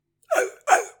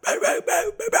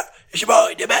It's your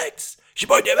boy, DMX. It's your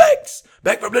boy, DMX.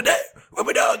 Back from the dead. Where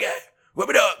my dog at? Where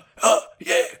my dog?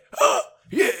 Yeah.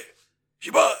 It's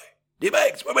your boy,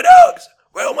 DMX. Where my dogs?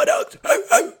 Where all my dogs?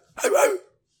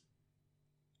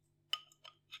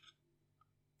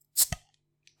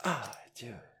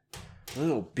 Dude.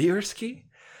 Little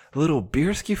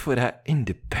beerski for that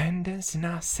independence, you know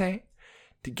what I'm saying?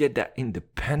 To get that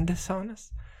independence on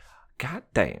us. God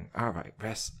damn. Alright,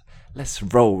 let's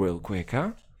roll real quick,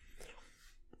 huh?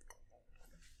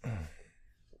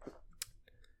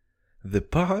 The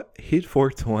pot hit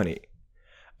 420.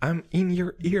 I'm in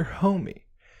your ear, homie.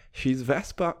 She's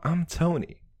Vespa, I'm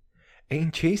Tony.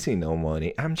 Ain't chasing no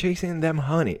money, I'm chasing them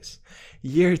honeys.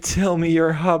 Yeah, tell me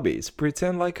your hobbies,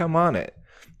 pretend like I'm on it.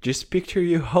 Just picture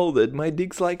you hold it, my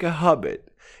dick's like a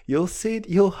hobbit. You'll see it,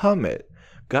 you'll hum it.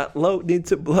 Got load, need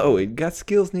to blow it. Got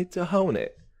skills, need to hone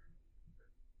it.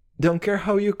 Don't care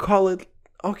how you call it.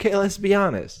 Okay, let's be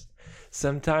honest.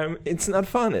 Sometimes it's not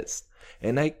funnest.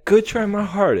 And I could try my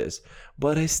hardest,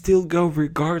 but I still go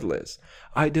regardless.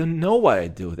 I don't know why I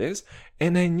do this,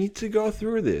 and I need to go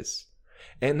through this.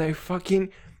 And I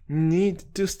fucking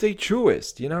need to stay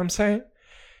truest, you know what I'm saying?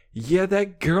 Yeah,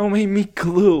 that girl made me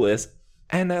clueless,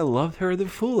 and I loved her the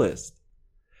fullest.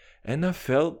 And I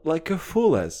felt like a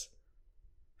fooless.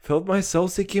 Felt my soul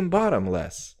sinking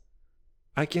bottomless.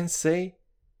 I can say,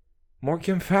 more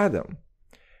can fathom.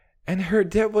 And her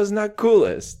depth was not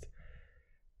coolest.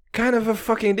 Kind of a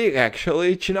fucking dick,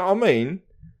 actually, you know what I mean?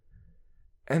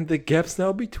 And the gaps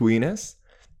now between us,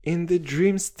 in the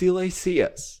dream still I see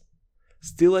us.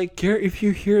 Still I care if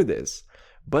you hear this,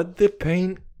 but the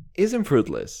pain isn't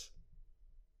fruitless.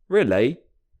 Really?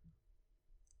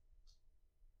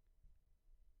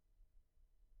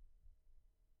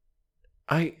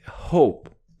 I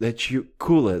hope that you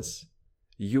coolest.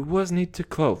 You was need to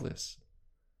clothless.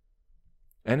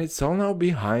 And it's all now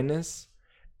behind us.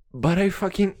 But I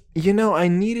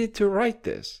needed to write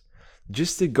this.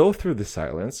 Just to go through the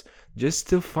silence. Just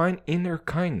to find inner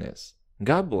kindness.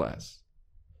 God bless.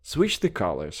 Switch the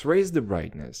colors, raise the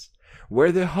brightness.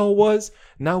 Where the hole was,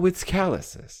 now it's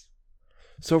calluses.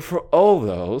 So for all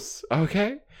those,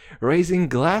 okay? Raising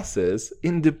glasses,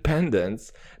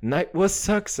 independence, night was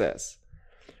success.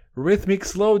 Rhythmic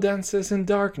slow dances in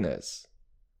darkness.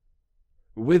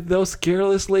 With those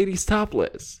careless ladies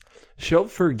topless. Showed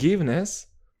forgiveness,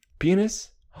 penis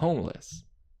homeless.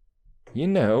 You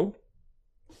know.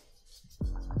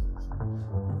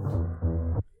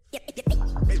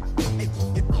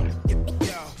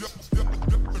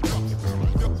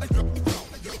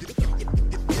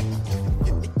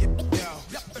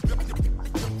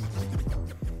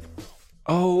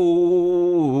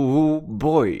 Oh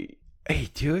boy. Hey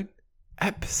dude.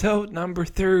 Episode number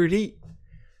 30.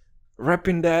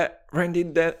 Rapping that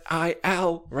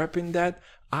IL.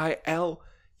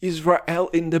 Israel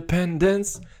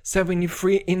independence.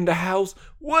 73 in the house.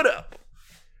 What up?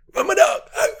 I'm a dog.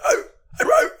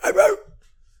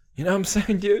 You know what I'm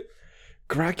saying, dude?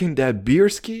 Cracking that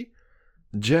beerski.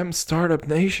 Gem Startup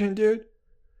Nation, dude.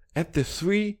 At the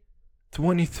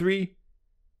 3:23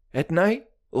 at night.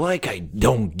 Like I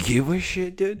don't give a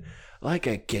shit, dude. Like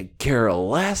I could care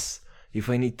less if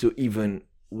I need to even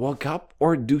walk up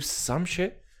or do some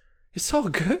shit. It's all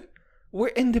good. We're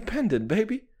independent,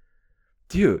 baby.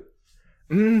 Dude,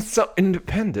 so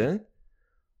independent.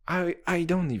 I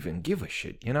don't even give a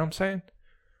shit, you know what I'm saying?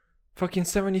 Fucking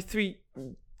 70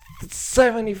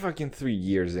 fucking 3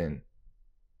 years in.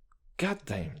 God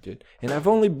damn, dude. And I've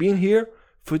only been here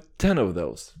for 10 of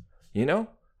those, you know?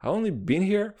 I've only been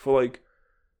here for like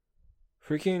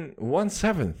freaking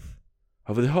 1/7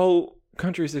 of the whole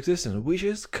country's existence, which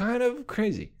is kind of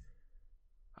crazy.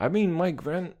 I mean, my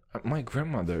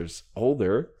grandmother's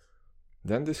older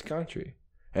than this country.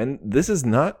 And this is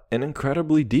not an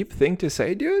incredibly deep thing to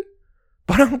say, dude.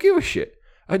 But I don't give a shit.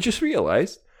 I just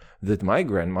realized that my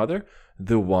grandmother,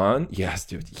 the one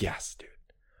that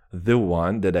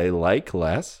I like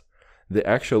less, the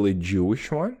actually Jewish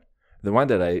one, the one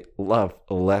that I love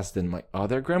less than my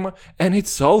other grandma, and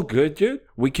it's all good, dude.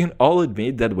 We can all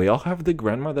admit that we all have the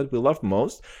grandma that we love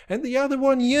most, and the other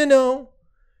one,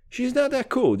 she's not that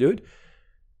cool, dude.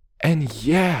 And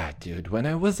yeah, dude, when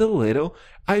I was a little,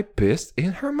 I pissed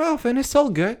in her mouth, and it's all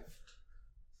good.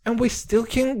 And we still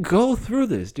can go through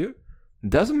this, dude.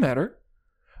 Doesn't matter.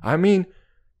 I mean,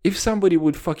 if somebody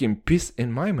would fucking piss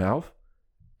in my mouth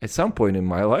at some point in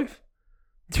my life,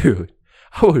 dude,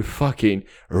 I would fucking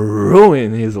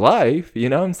ruin his life, you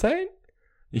know what I'm saying?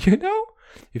 You know?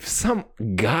 If some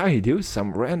guy, dude,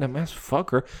 some random ass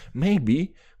fucker,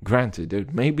 maybe, granted,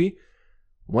 dude, maybe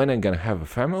when I'm gonna have a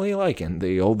family, like, and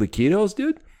all the kiddos,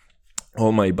 dude,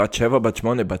 all my Batsheva,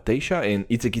 Batshmone, Batesha, and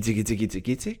Itzik, Itzik, Itzik, Itzik,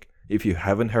 Itzik. If you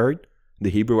haven't heard the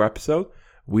Hebrew episode,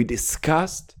 we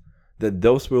discussed that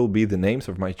those will be the names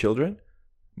of my children.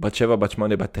 Batsheva,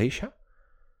 Batshmone, Batesha.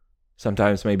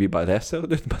 Sometimes maybe Bat-10,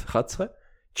 Bat-11.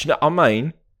 Shna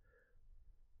Amain.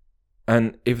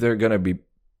 And if they're gonna be,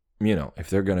 if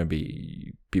they're gonna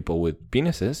be people with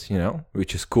penises,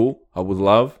 which is cool. I would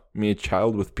love me a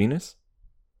child with penis.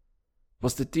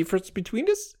 What's the difference between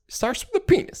this? It starts with a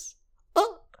penis.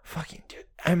 Oh, fucking dude.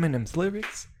 Eminem's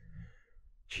lyrics.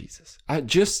 Jesus. I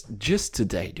just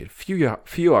today, dude,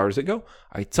 few hours ago,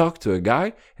 I talked to a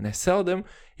guy and I told him,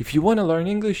 if you want to learn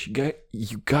English,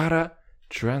 you gotta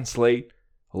translate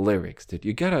lyrics, dude.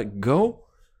 You gotta go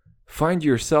find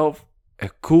yourself a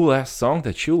cool ass song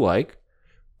that you like,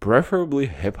 preferably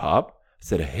hip hop.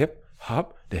 Instead of hip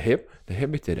hop, the hip to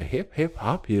the hip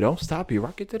hop. You don't stop, you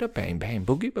rock it to the bang bang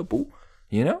boogie boo.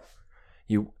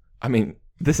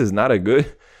 This is not a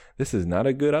good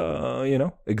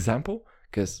example,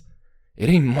 because it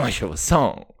ain't much of a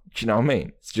song. You know what I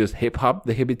mean? It's just hip hop,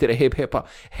 the hippie to the hip hop.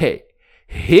 Hey,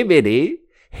 hippity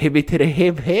to the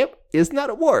hip is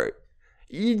not a word.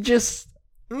 You just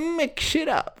mix shit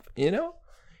up,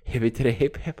 Hippie to the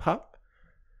hip hop.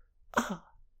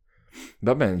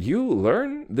 But man, you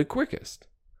learn the quickest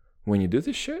when you do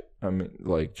this shit.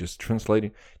 Just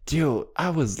translating. Dude, I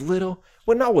was little.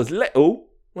 When I was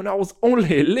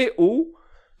only little,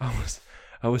 I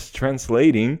was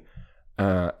translating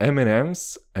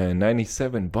Eminem's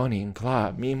 97 Bonnie and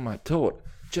Clyde, me and my dad,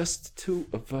 just two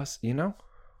of us,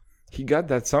 He got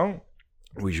that song,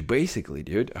 which basically,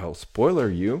 dude, I'll spoiler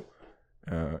you.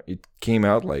 It came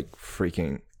out like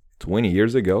freaking 20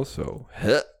 years ago, so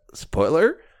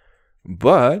spoiler.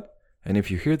 And if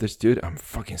you hear this, dude, I'm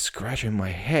fucking scratching my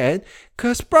head,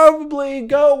 cause probably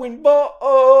going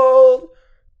bald.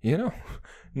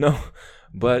 No,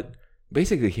 but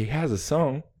basically he has a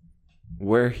song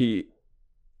where he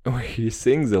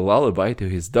sings a lullaby to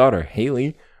his daughter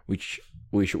Haley, which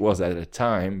was at the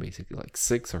time basically like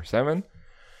 6 or 7,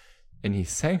 and he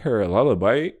sang her a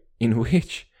lullaby in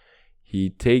which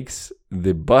he takes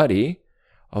the body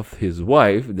of his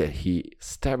wife that he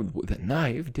stabbed with a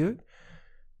knife, dude,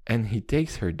 and he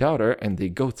takes her daughter and they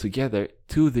go together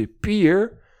to the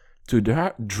pier to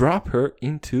drop her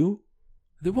into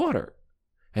the water.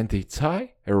 And they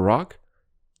tie a rock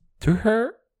to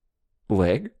her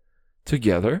leg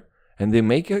together and they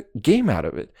make a game out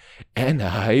of it. And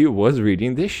I was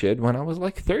reading this shit when I was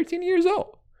like 13 years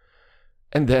old.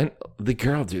 And then the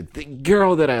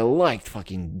girl that I liked,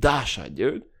 fucking Dasha,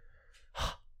 dude.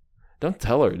 Don't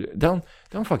tell her, dude.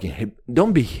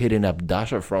 Don't be hitting up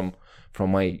Dasha from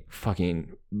my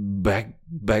fucking back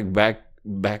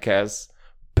ass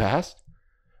past.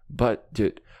 But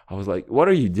dude, I was like, what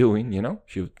are you doing?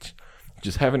 She was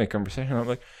just having a conversation. I'm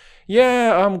like,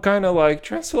 yeah, I'm kind of like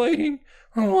translating.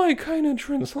 And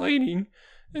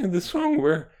the song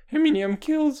where Eminem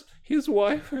kills his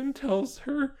wife and tells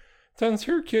her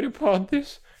kid about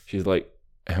this. She's like,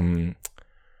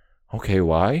 okay,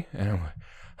 why? And I'm like,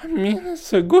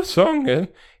 it's a good song and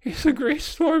it's a great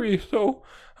story. So,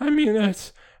 I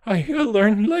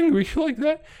learned language like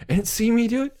that. And see me,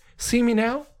 dude. See me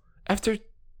now, after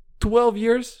 12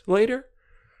 years later,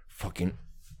 fucking,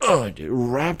 dude,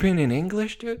 rapping in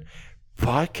English, dude,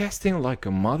 podcasting like a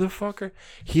motherfucker,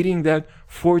 hitting that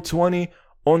 420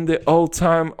 on the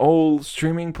all-time old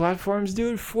streaming platforms,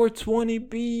 dude. 420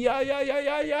 B,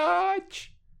 yeah.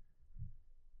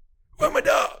 Where my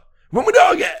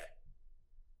dog at?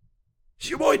 It's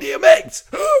your boy DMX.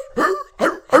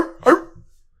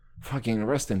 Fucking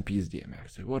rest in peace,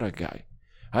 DMX, dude. What a guy.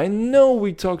 I know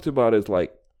we talked about it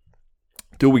like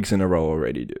 2 weeks in a row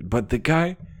already, dude. But the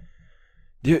guy,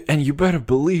 dude, and you better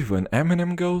believe when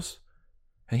Eminem goes,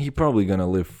 and he probably gonna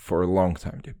live for a long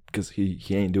time, dude, because he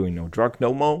ain't doing no drug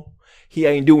no more. He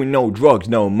ain't doing no drugs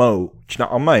no more. You know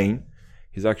what I mean?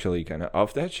 He's actually kind of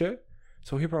off that shit,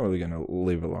 so he probably gonna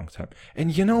live a long time.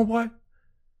 And you know what?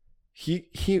 He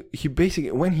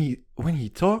basically when he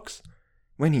talks,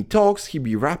 he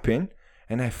be rapping,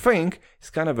 and I think it's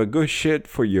kind of a good shit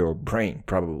for your brain,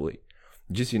 probably.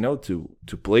 Just,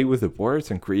 to play with the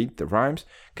words and create the rhymes.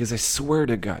 Because I swear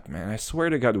to God, man,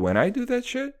 when I do that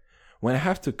shit, when I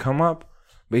have to come up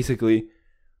basically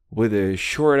with a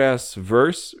short ass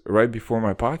verse right before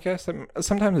my podcast,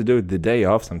 sometimes I do it the day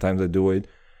off, sometimes I do it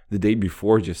the day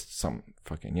before, just some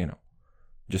fucking,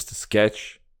 just to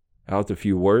sketch out a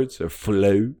few words, a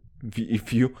flow,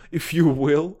 if you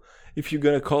will, if you're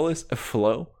gonna call this a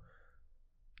flow.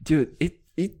 Dude, it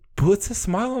puts a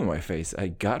smile on my face. I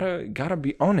gotta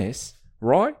be honest,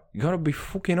 right? You gotta be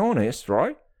fucking honest,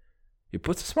 right? It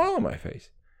puts a smile on my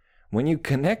face. when you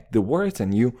connect the words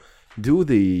and you do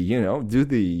the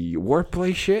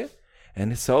wordplay shit,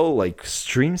 and it's all like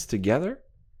streams together.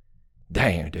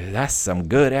 Damn, dude, that's some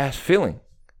good ass feeling.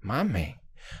 My man.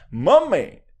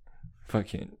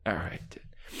 Fucking alright, dude.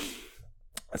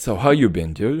 So how you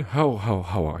been, dude? How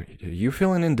are you, dude? You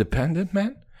feeling independent,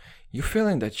 man? You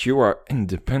feeling that you are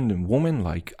independent woman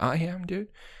like I am, dude?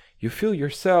 You feel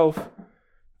yourself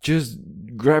just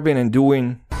grabbing and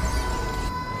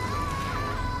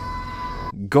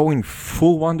going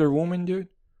full Wonder Woman, dude?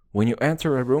 When you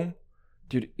enter a room?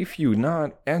 Dude, if you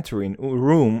not entering a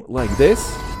room like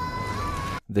this,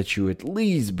 that you at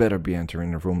least better be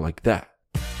entering a room like that.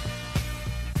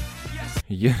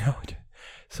 You know, dude.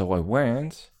 So I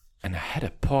went and I had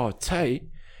a party.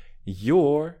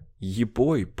 Your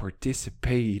boy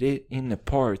participated in a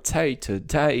party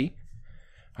today.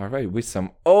 Alright, with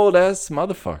some old ass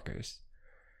motherfuckers.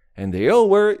 And they all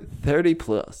were 30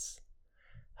 plus.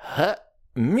 Huh?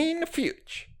 Me in the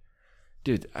future.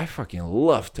 Dude, I fucking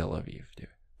love Tel Aviv, dude.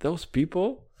 Those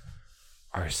people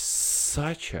are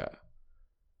such a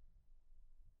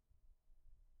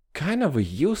kind of a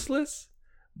useless,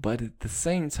 but at the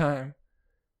same time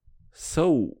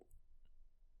so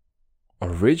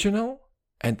original,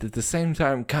 and at the same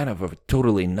time kind of a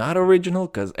totally not original,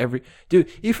 because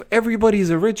if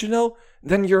everybody's original,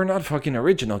 then you're not fucking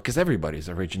original, because everybody's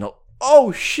original.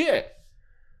 Oh shit,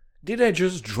 did I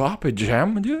just drop a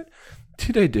gem, dude?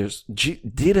 Did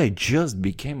I just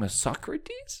become a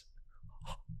Socrates?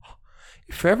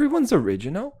 If everyone's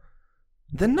original,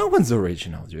 then no one's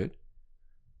original, dude.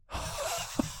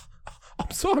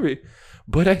 I'm sorry,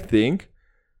 but I think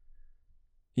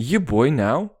your boy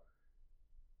now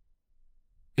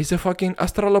is a fucking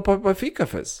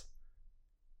Australopithecus.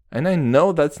 And I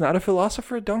know that's not a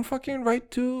philosopher. Don't fucking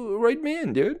write me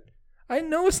in, dude. I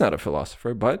know it's not a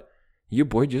philosopher, but your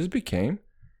boy just became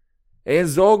a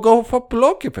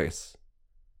Zogophoplocipus.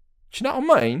 Do you know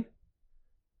what I mean?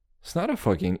 It's not a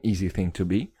fucking easy thing to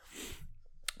be.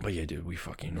 But yeah, dude, we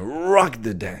fucking rocked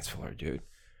the dance floor, dude.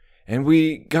 And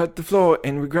we got the floor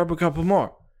and we grab a couple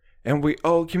more. And we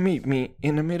all can meet me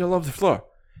in the middle of the floor.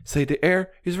 Say the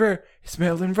air is rare, it's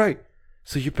smelling right.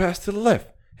 So you pass to the left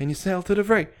and you sail to the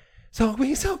right. So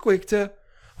we so quick to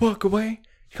walk away.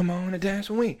 Come on and dance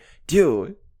with me.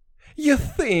 Dude, you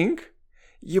think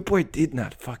your boy did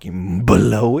not fucking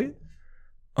blow it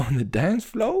on the dance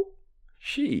floor?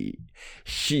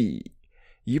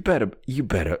 You better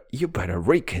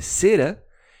reconsider.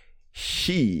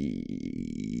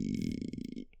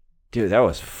 Dude, that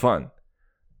was fun.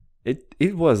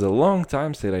 It was a long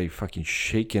time since I fucking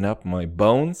shaken up my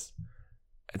bones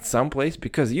at some place,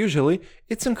 because usually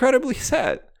it's incredibly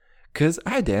sad. Cause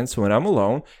I dance when I'm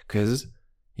alone, cause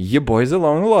your boy's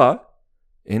alone a lot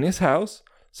in his house.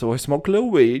 So I smoke a little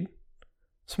weed.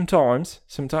 Sometimes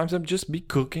I'd just be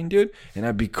cooking, dude, and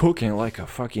I'd be cooking like a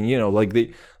fucking,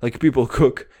 like people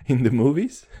cook in the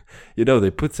movies.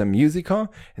 They put some music on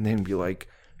and then be like,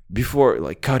 before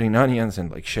like cutting onions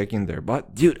and like shaking their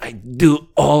butt. Dude, I do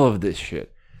all of this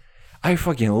shit. I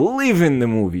fucking live in the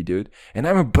movie, dude, and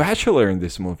I'm a bachelor in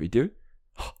this movie, dude.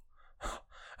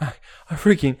 I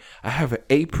have an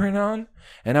apron on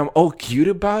and I'm all cute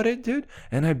about it, dude,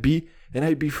 and I'd be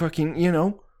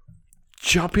fucking,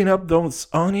 chopping up those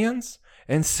onions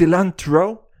and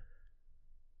cilantro,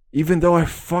 even though I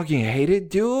fucking hate it,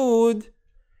 dude.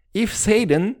 If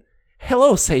Satan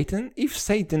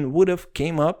would have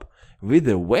came up with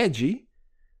a wedgie,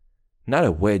 not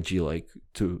a wedgie like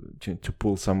to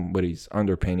pull somebody's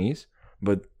underpanties,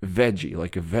 but veggie,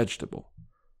 like a vegetable,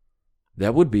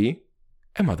 that would be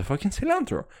a motherfucking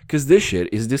cilantro. Because this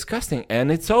shit is disgusting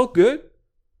and it's all good.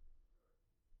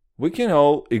 We can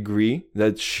all agree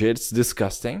that shit's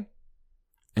disgusting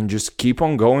and just keep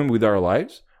on going with our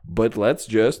lives. But let's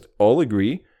just all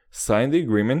agree, sign the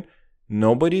agreement.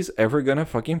 Nobody's ever gonna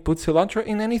fucking put cilantro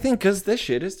in anything because this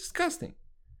shit is disgusting.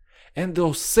 And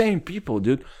those same people,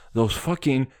 dude, those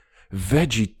fucking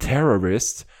veggie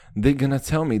terrorists, they're gonna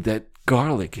tell me that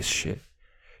garlic is shit.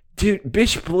 Dude,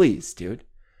 bitch, please, dude.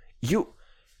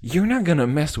 You're not gonna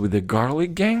mess with the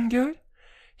garlic gang, dude?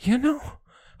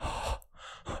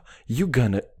 You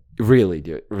gonna, really,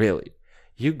 dude, really?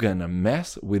 You gonna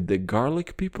mess with the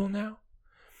garlic people now?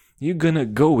 You gonna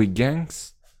go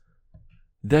against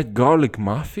that garlic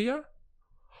mafia?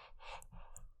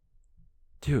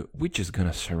 Dude, we just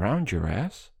gonna surround your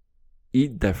ass,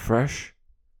 eat the fresh,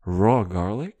 raw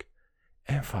garlic,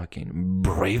 and fucking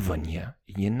brave on you,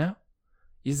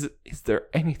 Is there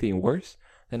anything worse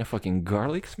than a fucking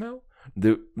garlic smell?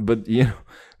 The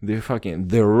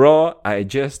raw, I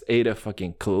just ate a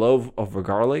fucking clove of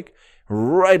garlic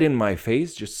right in my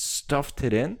face, just stuffed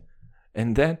it in.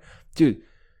 And then, dude,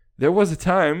 there was a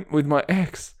time with my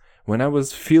ex when I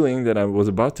was feeling that I was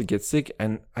about to get sick,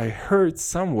 and I heard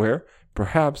somewhere,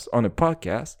 perhaps on a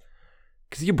podcast,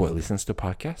 because your boy listens to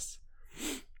podcasts,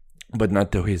 but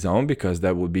not to his own, because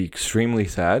that would be extremely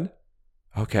sad.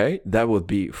 Okay? That would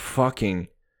be fucking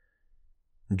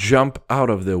jump out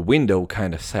of the window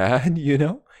kind of sad, you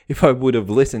know? If I would have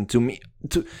listened to me.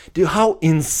 Dude, how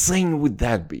insane would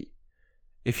that be?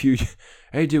 If you...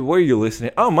 Hey, dude, where are you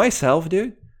listening? Oh, myself,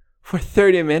 dude. For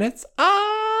 30 minutes?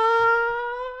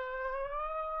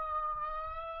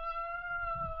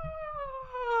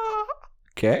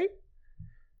 Okay?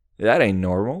 That ain't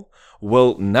normal.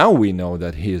 Well, now we know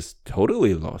that he's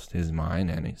totally lost his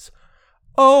mind and he's...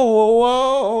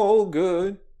 Oh,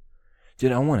 good.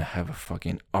 Dude, I want to have a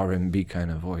fucking R&B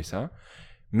kind of voice, huh?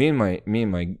 Me and my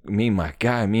main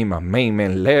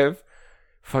man Lev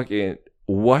fucking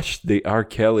watched the R.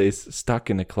 Kelly's Stuck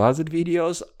in the Closet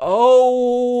videos.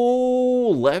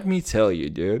 Oh, let me tell you,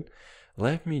 dude.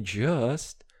 Let me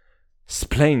just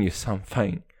explain you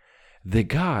something. The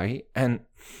guy, and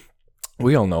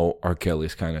we all know R.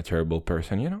 Kelly's kind of terrible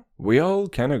person, you know? We all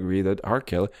can agree that R.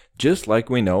 Kelly, just like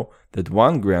we know that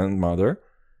one grandmother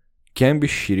can be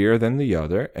shittier than the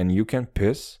other, and you can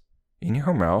piss in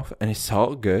your mouth and it's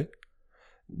all good,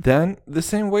 then the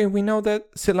same way we know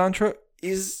that cilantro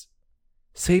is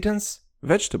Satan's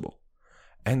vegetable.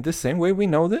 And the same way we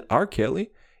know that R.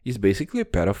 Kelly is basically a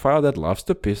pedophile that loves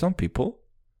to piss on people.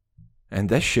 And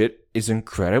that shit is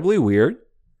incredibly weird.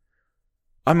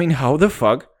 I mean, how the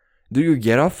fuck do you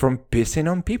get off from pissing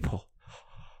on people?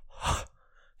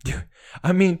 Dude,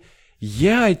 I mean,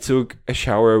 yeah, I took a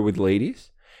shower with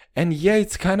ladies. And yeah,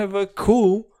 it's kind of a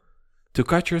cool to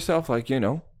cut yourself, like, you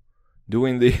know,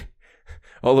 doing the...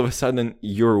 all of a sudden,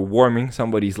 you're warming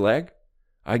somebody's leg.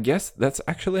 I guess that's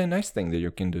actually a nice thing that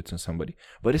you can do to somebody.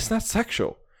 But it's not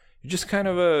sexual. You're just kind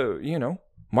of, you know,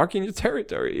 marking your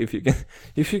territory.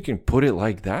 If you can put it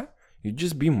like that, you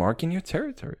just be marking your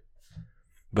territory.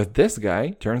 But this guy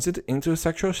turns it into a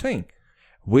sexual thing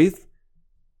with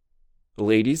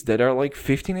ladies that are like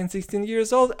 15 and 16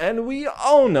 years old, and we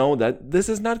all know that this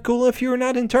is not cool if you're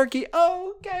not in Turkey.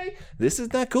 Okay, this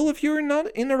is not cool if you're not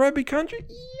in a Arabic country.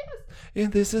 Yes,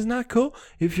 and this is not cool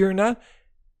if you're not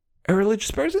a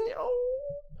religious person. Oh,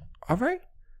 all right,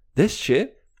 this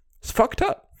shit is fucked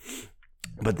up.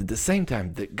 But at the same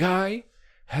time, the guy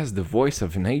has the voice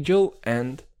of an angel,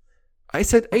 and I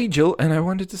said angel, and I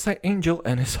wanted to say angel,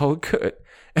 and it's all good.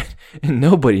 And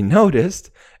nobody noticed,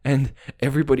 and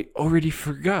everybody already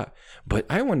forgot. But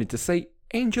I wanted to say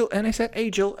angel, and I said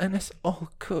angel, and it's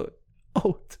all good.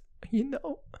 Oh, you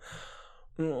know.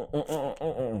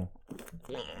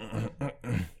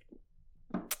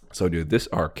 So, dude, this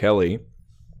R. Kelly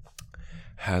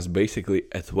has basically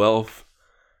a 12...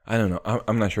 I don't know.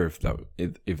 I'm not sure if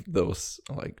those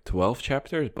like 12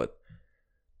 chapters, but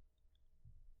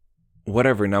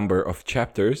whatever number of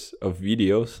chapters of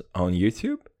videos on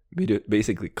YouTube,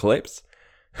 basically clips,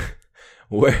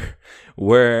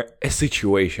 where a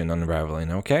situation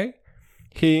unraveling, okay?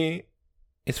 He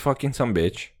is fucking some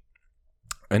bitch,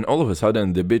 and all of a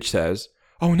sudden the bitch says,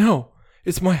 "Oh no,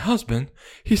 it's my husband.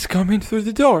 He's coming through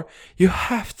the door. You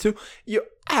have to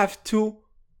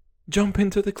jump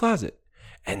into the closet."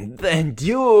 And then,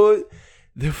 dude,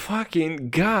 the fucking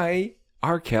guy,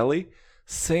 R. Kelly,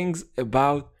 sings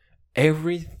about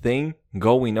everything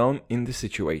going on in the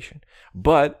situation.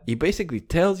 But he basically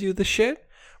tells you the shit,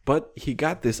 but he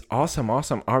got this awesome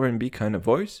R&B kind of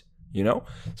voice, you know?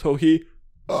 So he,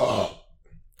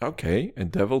 okay, a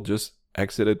devil just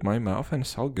exited my mouth and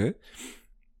it's all good.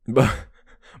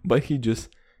 But he just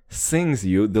sings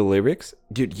you the lyrics.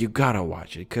 Dude, you gotta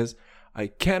watch it, because I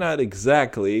cannot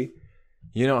exactly...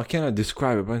 I cannot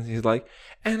describe it, but he's like,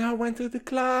 and I went to the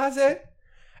closet,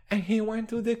 and he went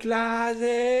to the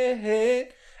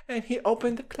closet, and he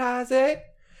opened the closet,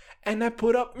 and I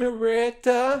put up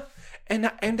Miretta, and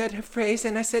I aimed at her face,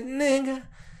 and I said, nigga,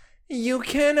 you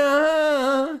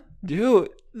cannot.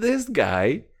 Dude, this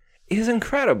guy is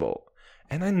incredible.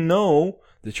 And I know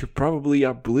that you probably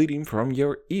are bleeding from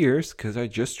your ears, because I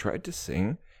just tried to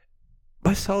sing,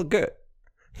 but it's all good.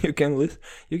 You can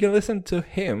listen to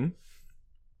him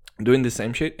doing the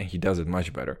same shit, and he does it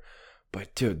much better.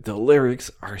 But dude, the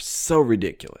lyrics are so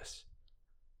ridiculous.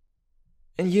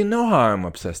 And you know how I'm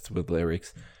obsessed with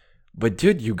lyrics. But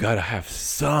dude, you gotta have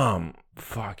some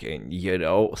fucking,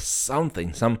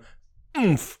 something, some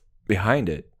oomph behind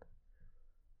it.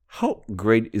 How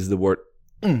great is the word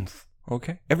oomph?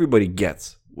 Okay? Everybody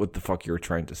gets what the fuck you're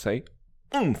trying to say.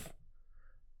 Oomph.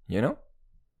 You know?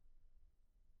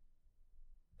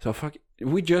 So fuck,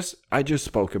 I just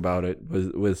spoke about it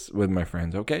with my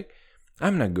friends, okay?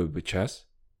 I'm not good with chess.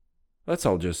 Let's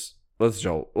all just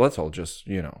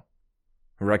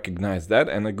recognize that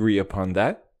and agree upon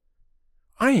that.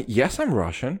 Yes, I'm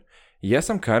Russian. Yes,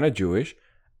 I'm kind of Jewish,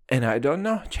 and I don't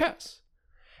know chess.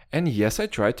 And yes, I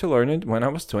tried to learn it when I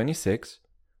was 26,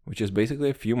 which is basically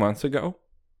a few months ago.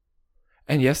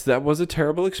 And yes, that was a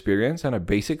terrible experience, and I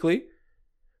basically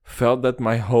felt that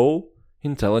my whole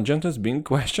intelligence was being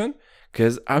questioned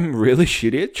because I'm really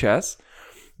shitty at chess.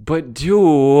 But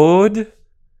dude,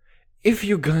 if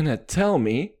you're gonna tell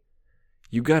me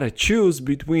you gotta choose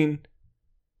between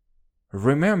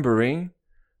remembering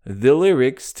the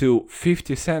lyrics to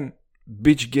 50 Cent,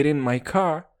 Bitch Get In My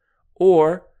Car,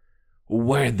 or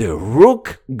Where the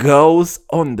Rook Goes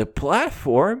on the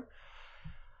Platform,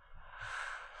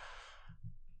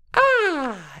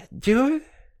 dude,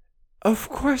 of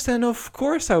course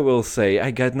I will say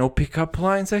I got no pickup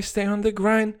lines, I stay on the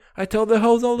grind, I tell the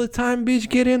hoes all the time, bitch,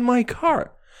 get in my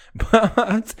car.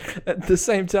 But at the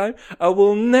same time, I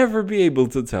will never be able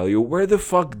to tell you where the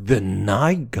fuck the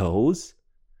night goes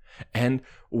and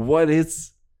what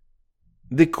is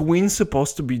the queen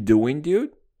supposed to be doing,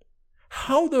 dude.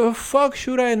 How the fuck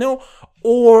should I know?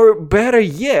 Or better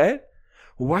yet,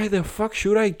 why the fuck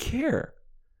should I care?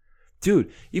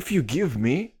 Dude, if you give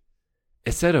me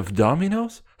a set of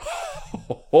dominoes,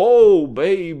 oh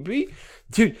baby,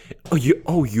 dude,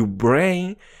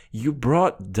 you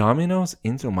brought dominoes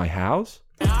into my house?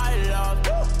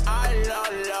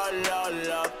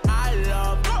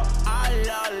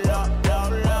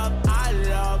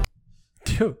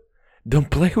 Dude, don't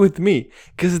play with me,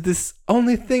 cause this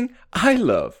only thing I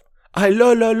love. I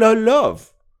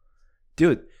love.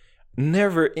 Dude,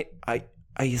 I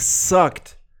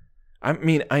sucked.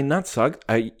 I not sucked.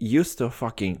 I used to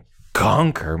fucking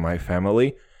conquer my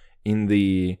family in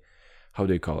the, how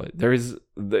do you call it? There is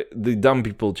the dumb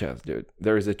people chess, dude.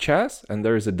 There is a chess and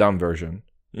there is a dumb version,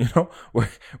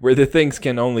 where the things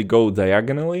can only go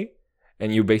diagonally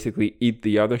and you basically eat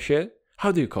the other shit.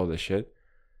 How do you call this shit?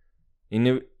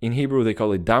 In Hebrew they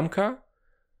call it damka.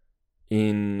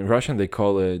 In Russian they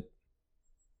call it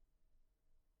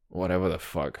whatever the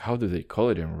fuck. How do they call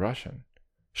it in Russian?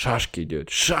 Shashki, dude.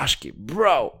 Shashki,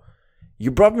 bro.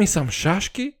 You brought me some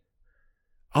shashki?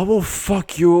 I will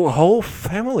fuck your whole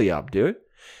family up, dude.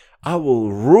 I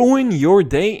will ruin your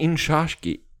day in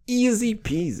shashki. Easy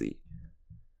peasy.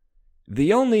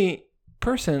 The only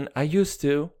person I used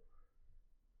to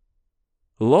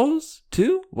lose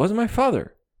to was my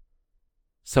father.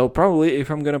 So probably if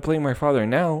I'm gonna play my father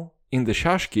now in the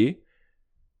shashki,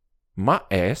 my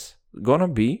ass gonna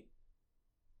be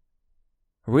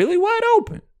really wide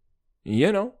open.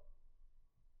 It'd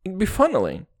be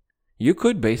funneling. You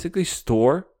could basically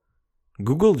store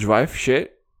Google Drive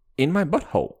shit in my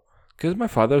butthole. Because my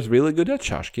father's really good at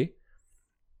shashki.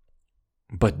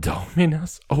 But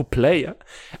dominoes? Oh, playa,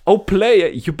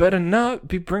 you better not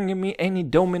be bringing me any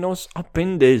dominoes up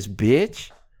in this,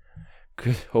 bitch.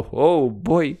 Cause, oh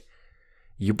boy,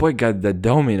 your boy got the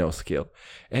domino skill.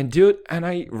 And dude,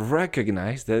 I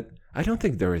recognize that I don't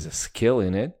think there is a skill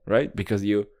in it, right? Because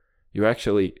you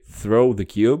actually throw the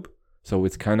cube, so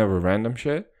it's kind of a random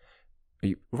shit.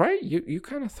 Right? You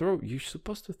kind of you're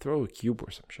supposed to throw a cube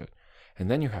or some shit. And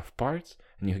then you have parts,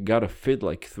 and you gotta fit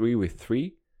like 3 with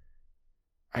 3.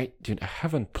 I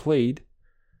haven't played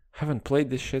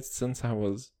this shit since I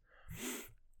was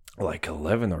like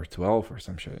 11 or 12 or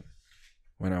some shit.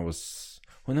 When I was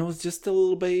just a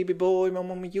little baby boy, my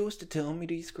mama used to tell me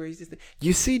these crazy things.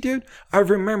 You see, dude, I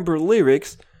remember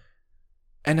lyrics,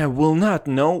 and I will not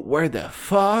know where the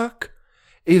fuck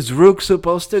is Rook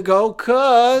supposed to go,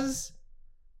 cause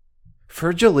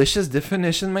Fergalicious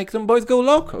definition make them boys go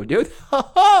loco, dude.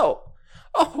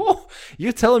 Oh,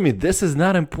 you telling me this is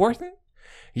not important?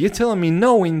 You telling me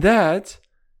knowing that,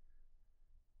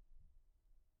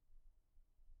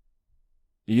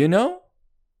 You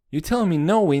telling me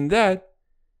knowing that,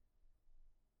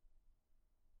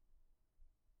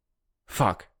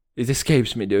 fuck, it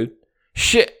escapes me, dude.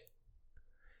 Shit.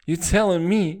 You telling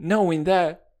me knowing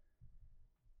that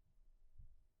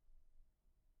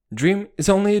dream is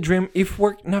only a dream if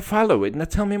work, not follow it, not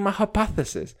tell me my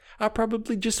hypothesis. I'll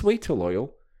probably just wait too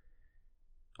loyal.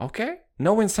 Okay?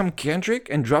 Knowing some Kendrick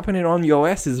and dropping it on your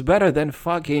ass is better than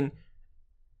fucking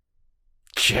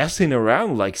chessing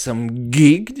around like some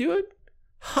geek, dude.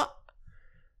 Ha!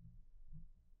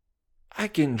 I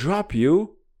can drop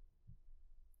you.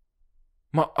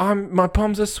 My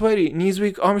palms are sweaty, knees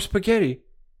weak, arms spaghetti.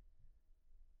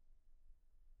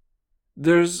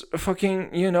 There's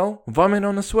fucking, vomit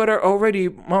on the sweater already,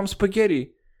 mom's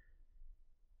spaghetti.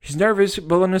 He's nervous,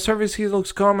 but on the surface he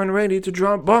looks calm and ready to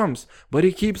drop bombs, but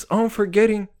he keeps on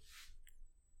forgetting.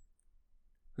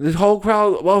 The whole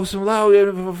crowd was so loud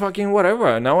and fucking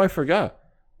whatever. Now I forgot.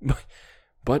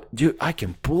 But dude, I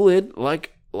can pull it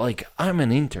like I'm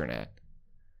an internet.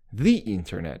 The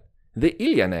internet. The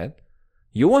Ilianet.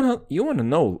 You wanna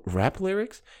know rap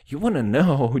lyrics? You wanna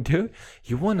know, dude?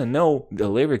 You wanna know the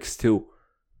lyrics to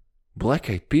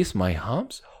Black Eyed Peas, My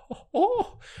Humps?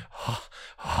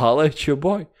 Holla at your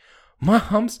boy. My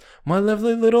humps, my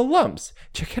lovely little lumps.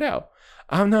 Check it out.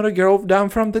 I'm not a girl down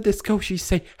from the disco. She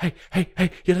say, hey,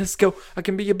 yeah, let's go. I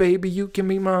can be your baby, you can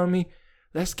be mommy.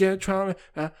 Let's get trying.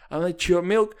 I'll let your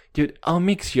milk. Dude, I'll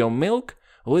mix your milk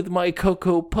with my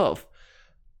Cocoa Puff.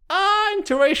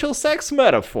 Interracial sex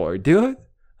metaphor, dude.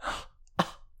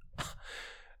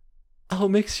 I'll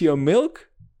mix your milk,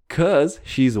 cause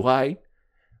she's white,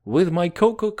 with my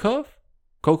Cocoa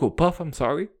Puff, I'm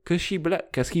sorry, cause he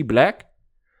black.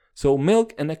 So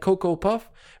milk and a Cocoa Puff.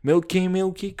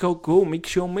 Milky cocoa,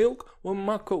 mix your milk with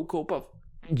my Cocoa Puff.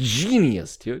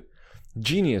 Genius, dude.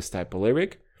 Genius type of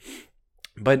lyric.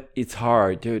 But it's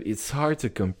hard, dude. It's hard to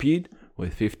compete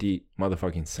with 50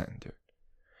 motherfucking Cent, dude.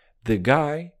 The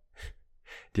guy,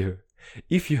 dude,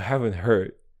 if you haven't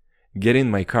heard Get in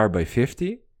My Car by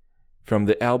 50 from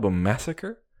the album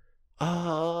Massacre,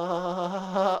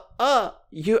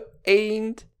 you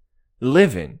ain't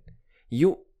living.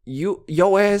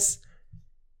 Your ass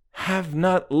have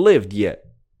not lived yet.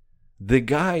 The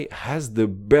guy has the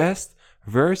best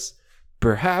verse,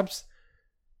 perhaps,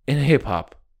 in hip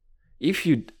hop.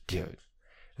 Dude,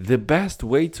 the best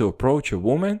way to approach a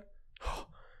woman,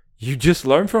 you just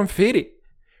learn from 50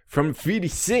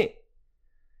 Cent.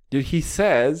 Dude, he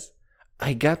says,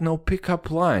 I got no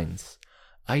pickup lines.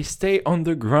 I stay on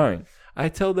the grind. I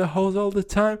tell the hoes all the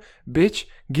time, bitch,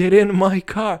 get in my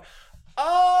car.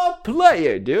 Oh,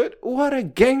 player, dude. What a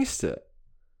gangster.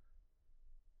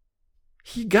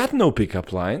 He got no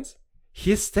pickup lines.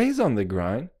 He stays on the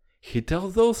grind. He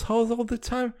tells those hoes all the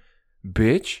time,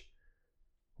 bitch,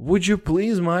 would you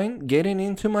please mind getting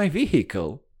into my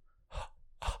vehicle?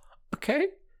 Okay?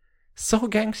 So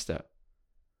gangster.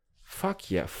 Fuck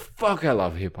yeah. Fuck, I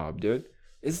love hip hop, dude.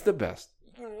 It's the best.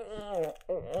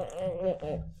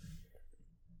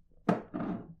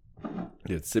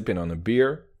 Dude, sipping on a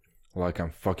beer like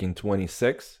I'm fucking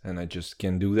 26 and I just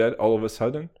can't do that all of a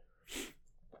sudden.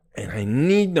 And I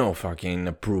need no fucking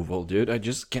approval, dude. I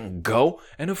just can go.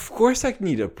 And of course I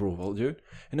need approval, dude.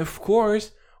 And of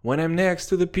course, when I'm next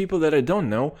to the people that I don't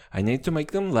know, I need to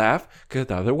make them laugh, because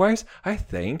otherwise I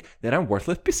think that I'm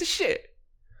worthless piece of shit.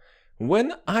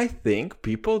 When I think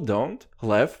people don't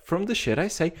laugh from the shit I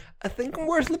say, I think I'm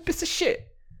worthless piece of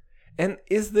shit. And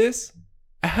is this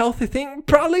a healthy thing?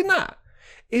 Probably not.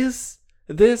 Is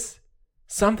this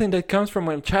something that comes from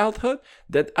my childhood,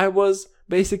 that I was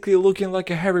basically looking like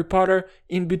a Harry Potter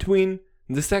in between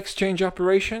the sex change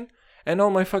operation, and all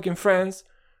my fucking friends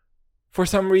for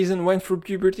some reason went through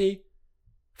puberty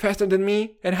faster than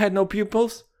me and had no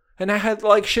pupils, and I had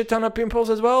like shit ton of pimples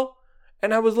as well,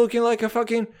 and I was looking like a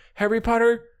fucking Harry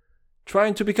Potter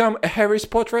trying to become a Harry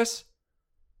Potteress,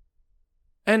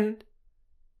 and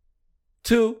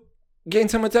to gain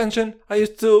some attention I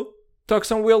used to talk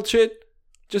some wild shit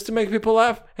just to make people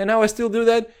laugh, and now I still do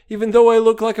that even though I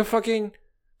look like a fucking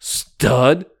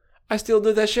stud. I still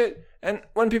do that shit, and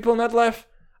when people not laugh,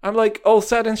 I'm like all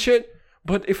sad and shit.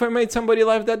 But if I made somebody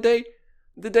laugh that day,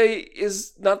 the day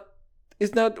is not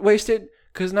wasted,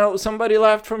 because now somebody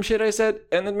laughed from shit I said,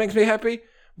 and it makes me happy.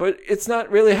 But it's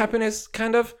not really happiness,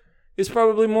 kind of. It's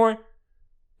probably more,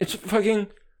 it's fucking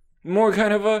more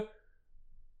kind of a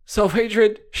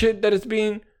self-hatred shit that is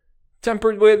being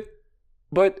tempered with.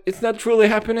 But it's not truly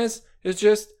happiness. It's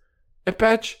just a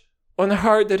patch on the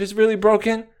heart that is really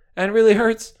broken and really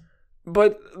hurts.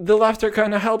 But the laughter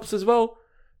kind of helps as well.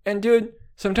 And dude,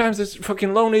 sometimes it's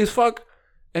fucking lonely as fuck.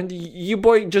 And you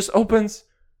boy just opens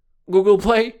Google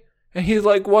Play and he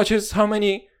like watches how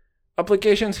many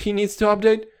applications he needs to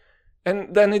update.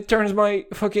 And then it turns my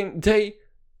fucking day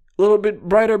a little bit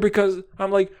brighter, because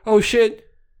I'm like, oh shit.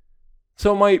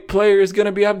 So my player is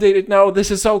gonna be updated now.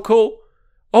 This is so cool.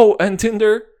 Oh, and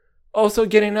Tinder also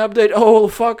getting an update. Oh,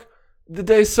 fuck. The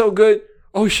day's so good.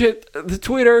 Oh, shit. The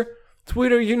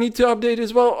Twitter, you need to update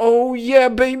as well. Oh, yeah,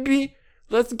 baby.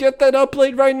 Let's get that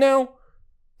upload right now.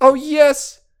 Oh,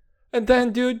 yes. And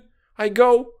then, dude, I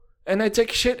go and I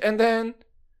take a shit. And then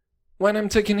when I'm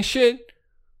taking a shit,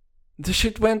 the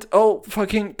shit went all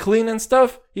fucking clean and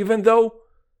stuff. Even though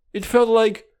it felt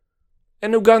like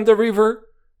an Uganda river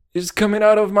is coming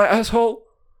out of my asshole.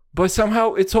 But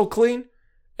somehow it's all clean.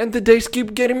 And the days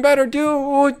keep getting better,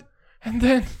 dude. And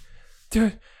then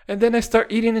I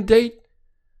start eating a date.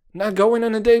 Not going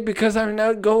on a date because I'm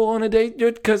not going on a date,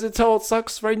 dude, because it's all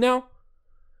sucks right now.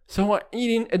 So I'm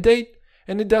eating a date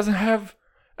and it doesn't have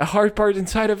a hard part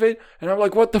inside of it. And I'm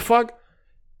like, what the fuck?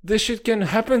 This shit can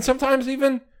happen sometimes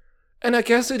even? And I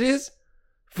guess it is.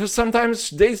 For sometimes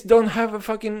dates don't have a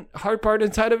fucking hard part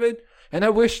inside of it. And I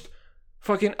wished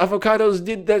fucking avocados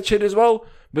did that shit as well.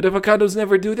 But avocados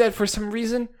never do that for some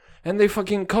reason. And they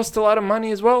fucking cost a lot of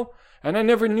money as well. And I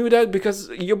never knew that because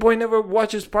your boy never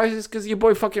watches prices because your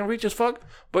boy fucking rich as fuck.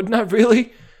 But not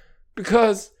really.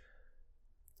 Because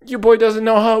your boy doesn't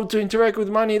know how to interact with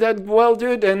money that well,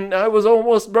 dude. And I was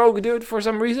almost broke, dude, for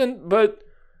some reason. But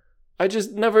I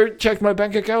just never checked my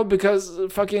bank account because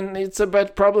fucking it's a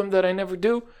bad problem that I never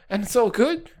do. And it's all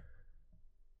good.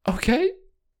 Okay?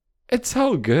 It's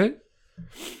all good.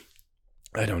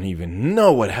 I don't even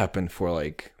know what happened for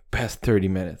like past 30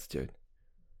 minutes, dude.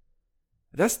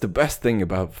 That's the best thing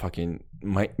about fucking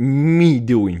me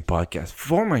doing podcasts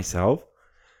for myself.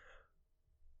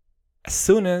 As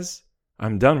soon as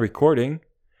I'm done recording,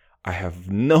 I have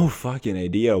no fucking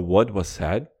idea what was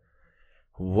said.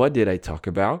 What did I talk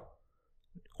about?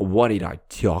 What did I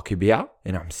talk about?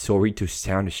 And I'm sorry to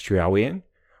sound Australian,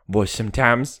 but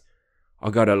sometimes I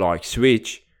gotta like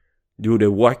switch, do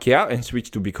the workout and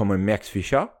switch to become a Max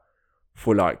Fisher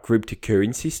for like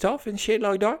cryptocurrency stuff and shit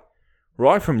like that.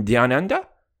 Right from down under.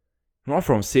 Right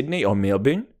from Sydney or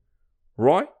Melbourne.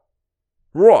 Right?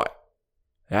 Right.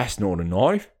 That's not a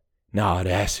knife. No,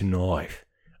 that's a knife.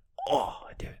 Oh,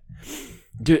 dude.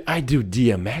 Dude, I do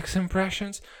DMX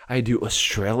impressions. I do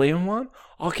Australian one.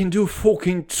 I can do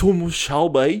fucking Thomas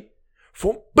Shelby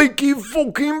from Peaky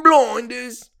fucking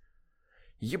Blinders.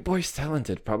 Your boy's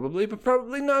talented probably, but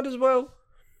probably not as well.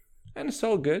 And it's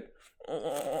all good.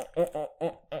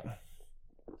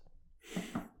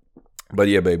 But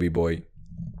yeah, baby boy.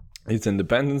 It's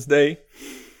Independence Day.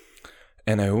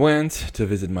 And I went to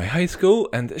visit my high school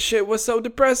and the shit was so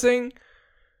depressing.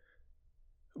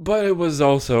 But it was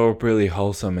also really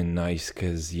wholesome and nice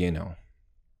because, you know,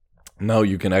 now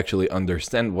you can actually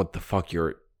understand what the fuck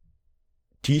your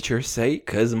teachers say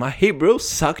because my Hebrew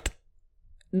sucked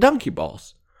donkey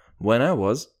balls when I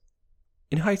was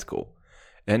in high school.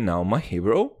 And now my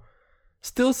Hebrew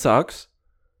still sucks,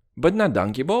 but not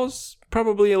donkey balls.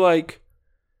 Probably like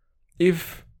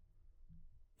if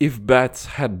bats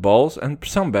had balls, and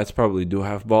some bats probably do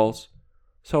have balls.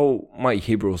 So my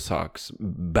Hebrew sucks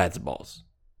bats balls,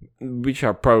 which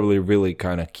are probably really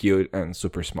kind of cute and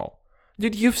super small.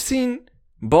 Dude, you've seen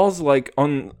balls like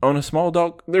on a small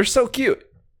dog? They're so cute.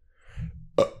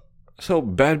 So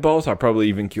bat balls are probably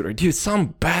even cuter. Dude,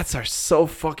 some bats are so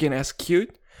fucking ass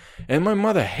cute. And my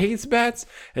mother hates bats.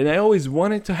 And I always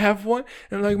wanted to have one.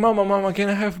 And I'm like, Mama, can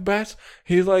I have bats?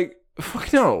 He's like,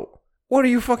 fuck no. What are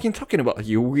you fucking talking about,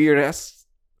 you weird ass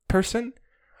person?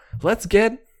 Let's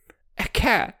get a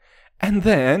cat. And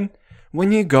then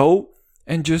when you go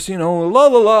and just, you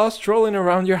know, strolling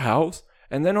around your house.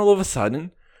 And then all of a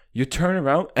sudden, you turn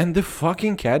around and the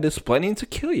fucking cat is planning to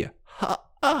kill you.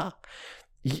 Ha.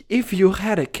 If you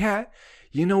had a cat,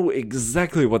 you know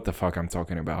exactly what the fuck I'm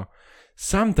talking about.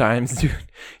 Sometimes,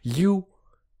 dude, you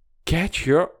catch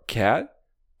your cat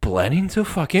planning to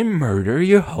fucking murder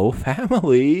your whole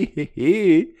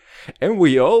family. And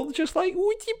we all just like,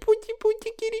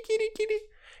 kitty, kitty.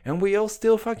 And we all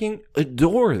still fucking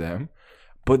adore them.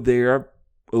 But they are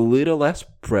a little less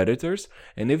predators.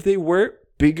 And if they were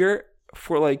bigger,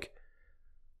 for like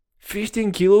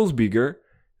 15 kilos bigger,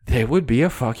 they would be a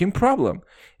fucking problem.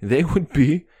 They would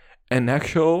be an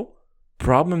actual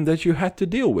problem that you had to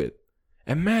deal with.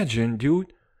 Imagine,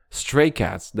 dude, stray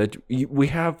cats that we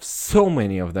have so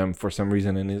many of them for some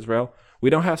reason in Israel. We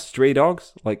don't have stray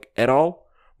dogs like at all,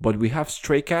 but we have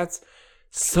stray cats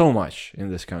so much in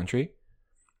this country.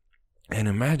 And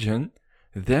imagine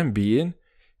them being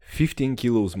 15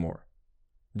 kilos more.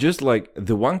 Just like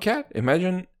the one cat,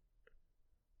 imagine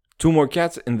 2 more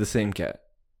cats in the same cat.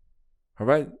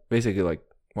 Alright? Basically like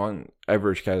one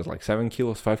average cat is like 7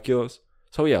 kilos, 5 kilos.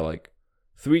 So yeah, like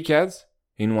 3 cats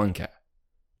in 1 cat.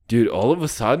 Dude, all of a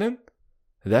sudden,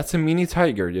 that's a mini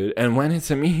tiger, dude. And when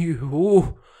it's a mini,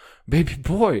 ooh, baby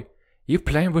boy, you're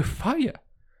playing with fire.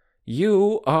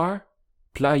 You are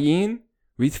playing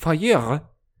with fire.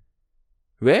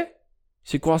 Ouais?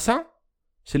 C'est quoi ça?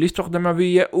 C'est l'histoire de ma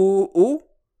vie, ooh.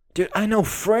 Dude, I know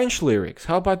French lyrics.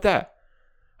 How about that?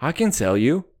 I can tell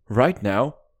you, right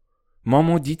now,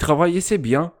 Maman dit travailler c'est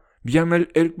bien. Bien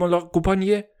elle me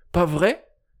l'accompagnait. Pas vrai?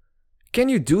 Can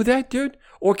you do that, dude?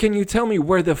 Or can you tell me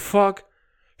where the fuck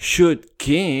should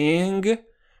King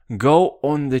go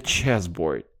on the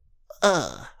chessboard?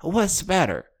 What's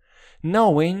better?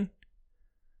 Knowing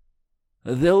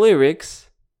the lyrics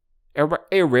to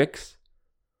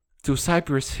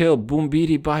Cypress Hill Boom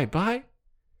Beady Bye Bye?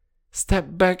 Step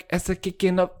back as a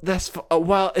kicking up desk for a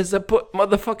while as I put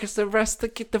motherfuckers to rest to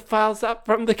get the files out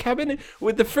from the cabinet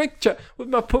with the friction with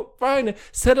my poop right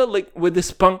settling with the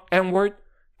spunk N-word.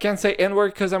 Can't say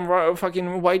N-word because I'm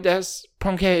fucking white ass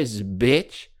punk ass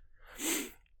bitch.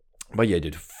 But yeah,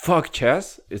 dude, fuck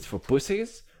chess. It's for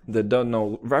pussies that don't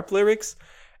know rap lyrics.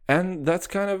 And that's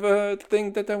kind of a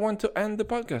thing that I want to end the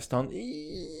podcast on.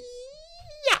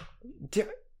 Yeah.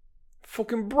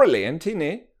 Fucking brilliant, isn't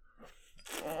it?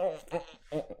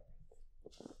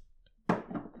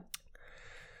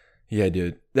 Yeah,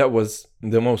 dude, that was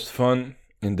the most fun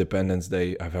Independence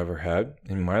Day I've ever had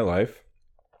in my life.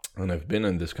 And I've been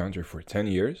in this country for 10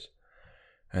 years.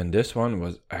 And this one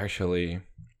was actually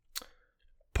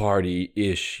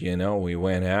party-ish, you know? We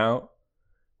went out,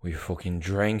 we fucking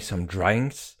drank some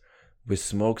drinks, we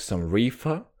smoked some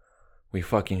reefer, we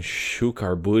fucking shook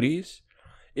our booties.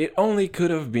 It only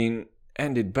could have been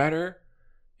ended better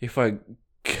if I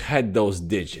had those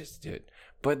digits, dude.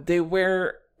 But they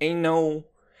were ain't no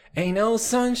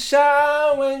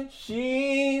sunshine when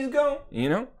she's gone. You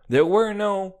know? There were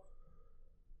no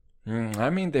I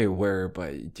mean they were,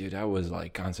 but dude, I was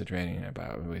like concentrating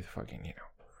about with fucking, you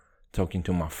know, talking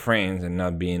to my friends and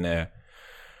not being a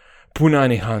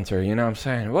punani hunter, you know what I'm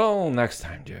saying? Well, next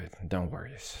time, dude, don't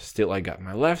worry. Still I got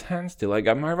my left hand, still I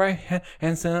got my right hand,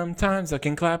 and sometimes I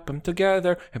can clap them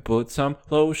together and put some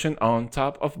lotion on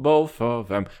top of both of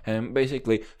them and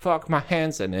basically fuck my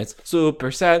hands, and it's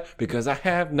super sad because I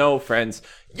have no friends.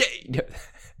 Yay!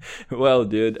 Well,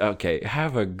 dude, okay,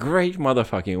 have a great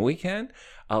motherfucking weekend.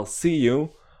 I'll see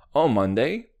you on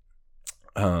Monday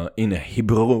in a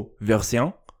Hebrew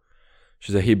version.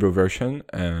 She's a Hebrew version,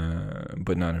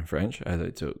 but not in French, as I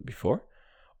told before.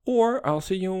 Or I'll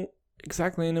see you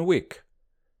exactly in a week.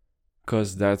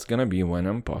 Because that's going to be when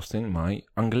I'm posting my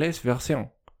Anglais version.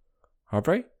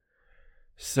 Alright?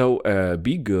 So,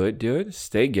 be good, dude.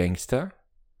 Stay gangsta.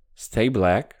 Stay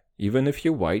black, even if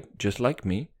you're white, just like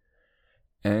me.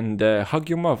 And hug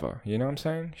your mother, you know what I'm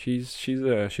saying? She's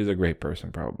a great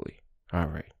person, probably.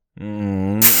 Alright.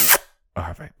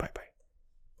 Alright, bye-bye.